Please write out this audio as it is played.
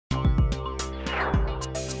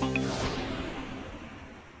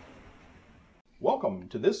Welcome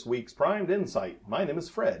to this week's Primed Insight. My name is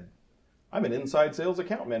Fred. I'm an inside sales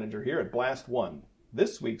account manager here at BlastOne.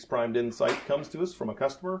 This week's Primed Insight comes to us from a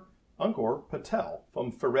customer, Ankur Patel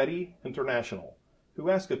from Ferretti International,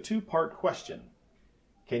 who asked a two-part question.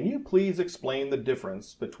 Can you please explain the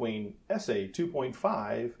difference between SA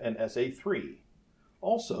 2.5 and SA 3?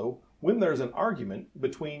 Also, when there's an argument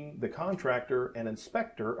between the contractor and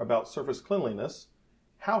inspector about surface cleanliness,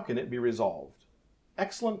 how can it be resolved?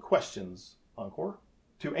 Excellent questions, Ankur.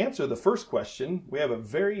 To answer the first question, we have a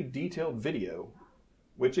very detailed video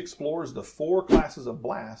which explores the 4 classes of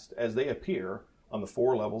blast as they appear on the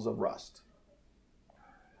 4 levels of rust.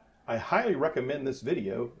 I highly recommend this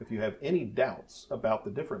video if you have any doubts about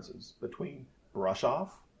the differences between brush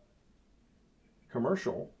off,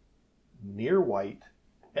 commercial, near white,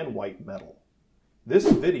 and white metal.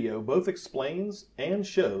 This video both explains and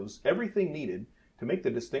shows everything needed to make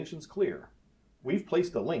the distinctions clear. We've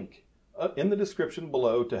placed a link in the description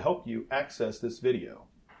below to help you access this video.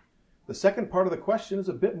 The second part of the question is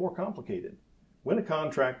a bit more complicated. When a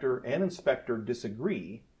contractor and inspector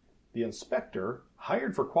disagree, the inspector,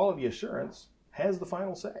 hired for quality assurance, has the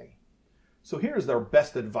final say. So here's their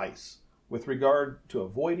best advice with regard to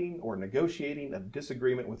avoiding or negotiating a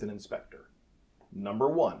disagreement with an inspector. Number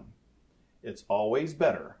 1, it's always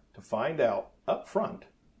better to find out up front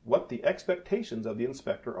what the expectations of the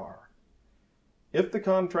inspector are. If the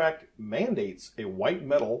contract mandates a white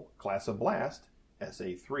metal class of blast,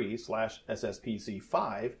 SA3/SSPC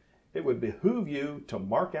 5, it would behoove you to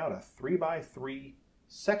mark out a 3x3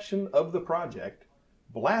 section of the project,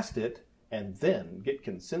 blast it, and then get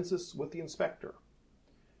consensus with the inspector.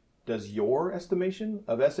 Does your estimation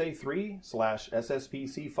of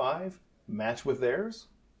SA3/SSPC 5 match with theirs?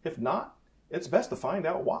 If not, it's best to find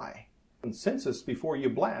out why. Consensus before you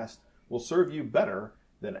blast will serve you better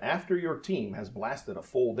than after your team has blasted a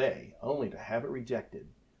full day, only to have it rejected.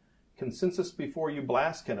 Consensus before you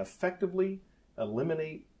blast can effectively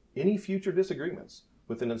eliminate any future disagreements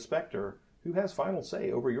with an inspector who has final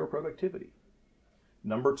say over your productivity.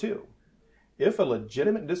 Number 2, if a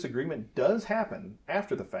legitimate disagreement does happen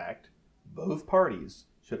after the fact, both parties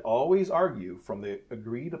should always argue from the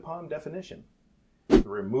agreed upon definition. The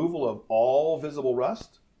removal of all visible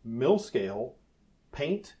rust, mill scale,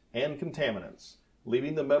 paint, and contaminants,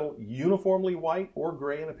 leaving the metal uniformly white or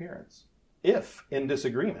gray in appearance. If, in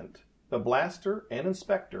disagreement, the blaster and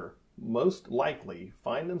inspector most likely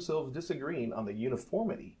find themselves disagreeing on the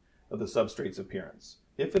uniformity of the substrate's appearance.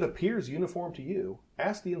 If it appears uniform to you,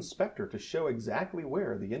 ask the inspector to show exactly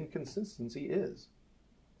where the inconsistency is,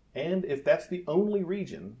 and if that's the only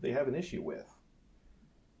region they have an issue with.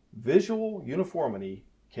 Visual uniformity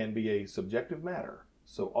can be a subjective matter,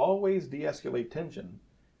 so always de-escalate tension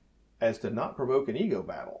as to not provoke an ego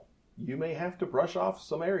battle. You may have to brush off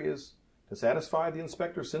some areas to satisfy the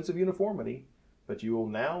inspector's sense of uniformity, but you will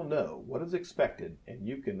now know what is expected and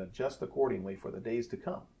you can adjust accordingly for the days to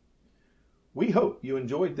come. We hope you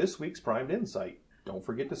enjoyed this week's Primed Insight. Don't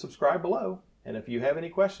forget to subscribe below, and if you have any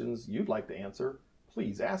questions you'd like to answer,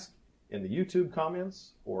 please ask in the YouTube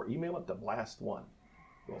comments or email it to BlastOne.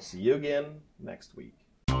 We'll see you again next week.